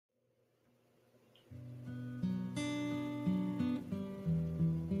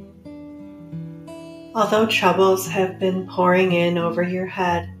Although troubles have been pouring in over your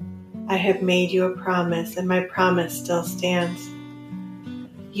head, I have made you a promise, and my promise still stands.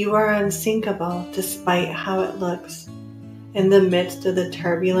 You are unsinkable despite how it looks. In the midst of the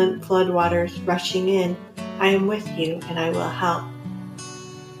turbulent floodwaters rushing in, I am with you and I will help.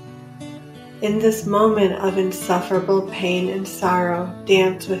 In this moment of insufferable pain and sorrow,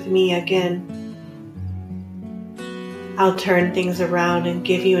 dance with me again. I'll turn things around and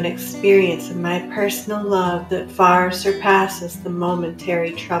give you an experience of my personal love that far surpasses the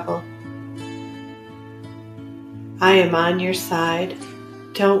momentary trouble. I am on your side.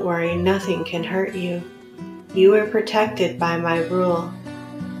 Don't worry, nothing can hurt you. You are protected by my rule.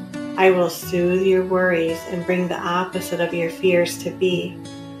 I will soothe your worries and bring the opposite of your fears to be.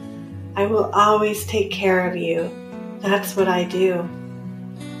 I will always take care of you. That's what I do.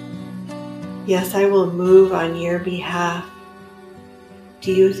 Yes, I will move on your behalf.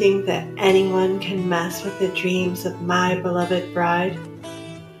 Do you think that anyone can mess with the dreams of my beloved bride?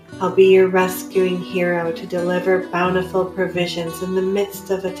 I'll be your rescuing hero to deliver bountiful provisions in the midst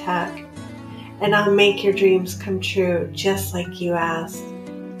of attack, and I'll make your dreams come true just like you asked.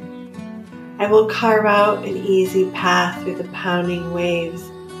 I will carve out an easy path through the pounding waves,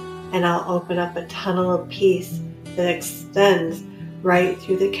 and I'll open up a tunnel of peace that extends right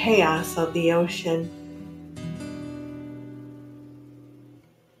through the chaos of the ocean.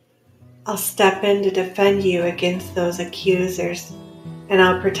 I'll step in to defend you against those accusers, and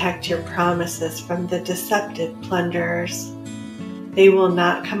I'll protect your promises from the deceptive plunderers. They will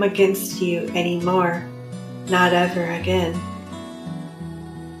not come against you anymore, not ever again.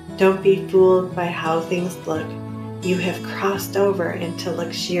 Don't be fooled by how things look. You have crossed over into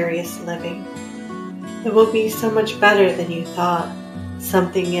luxurious living. It will be so much better than you thought,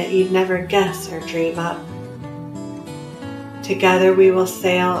 something yet you'd never guess or dream up. Together we will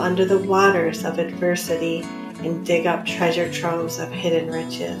sail under the waters of adversity and dig up treasure troves of hidden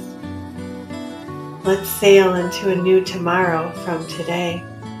riches. Let's sail into a new tomorrow from today.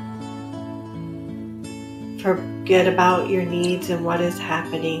 Forget about your needs and what is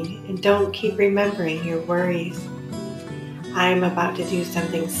happening, and don't keep remembering your worries. I am about to do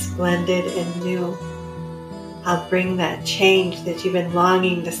something splendid and new. I'll bring that change that you've been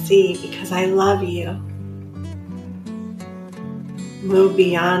longing to see because I love you. Move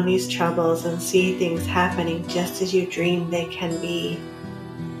beyond these troubles and see things happening just as you dream they can be.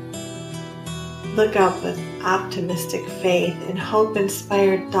 Look up with optimistic faith and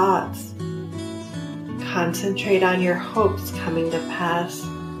hope-inspired thoughts. Concentrate on your hopes coming to pass.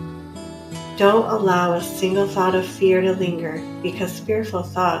 Don't allow a single thought of fear to linger, because fearful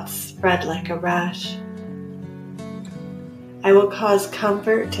thoughts spread like a rash. I will cause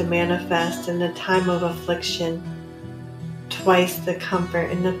comfort to manifest in the time of affliction, twice the comfort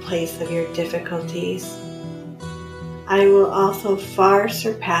in the place of your difficulties. I will also far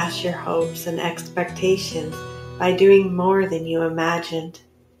surpass your hopes and expectations by doing more than you imagined.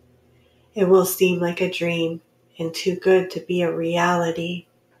 It will seem like a dream and too good to be a reality.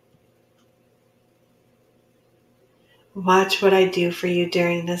 Watch what I do for you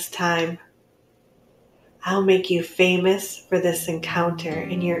during this time. I'll make you famous for this encounter,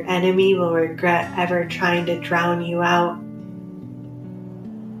 and your enemy will regret ever trying to drown you out.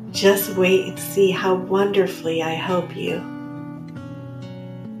 Just wait and see how wonderfully I help you.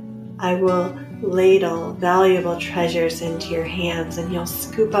 I will ladle valuable treasures into your hands, and you'll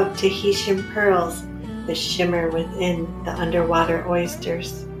scoop up Tahitian pearls that shimmer within the underwater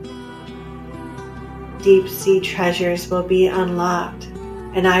oysters. Deep sea treasures will be unlocked,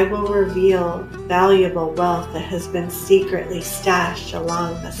 and I will reveal valuable wealth that has been secretly stashed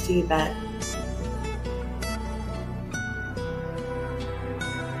along the seabed.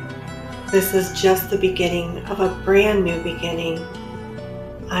 This is just the beginning of a brand new beginning.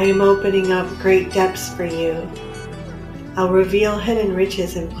 I am opening up great depths for you. I'll reveal hidden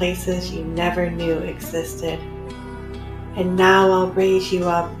riches in places you never knew existed. And now I'll raise you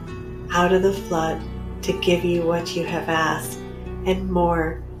up out of the flood to give you what you have asked, and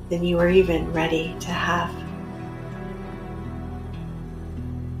more than you are even ready to have.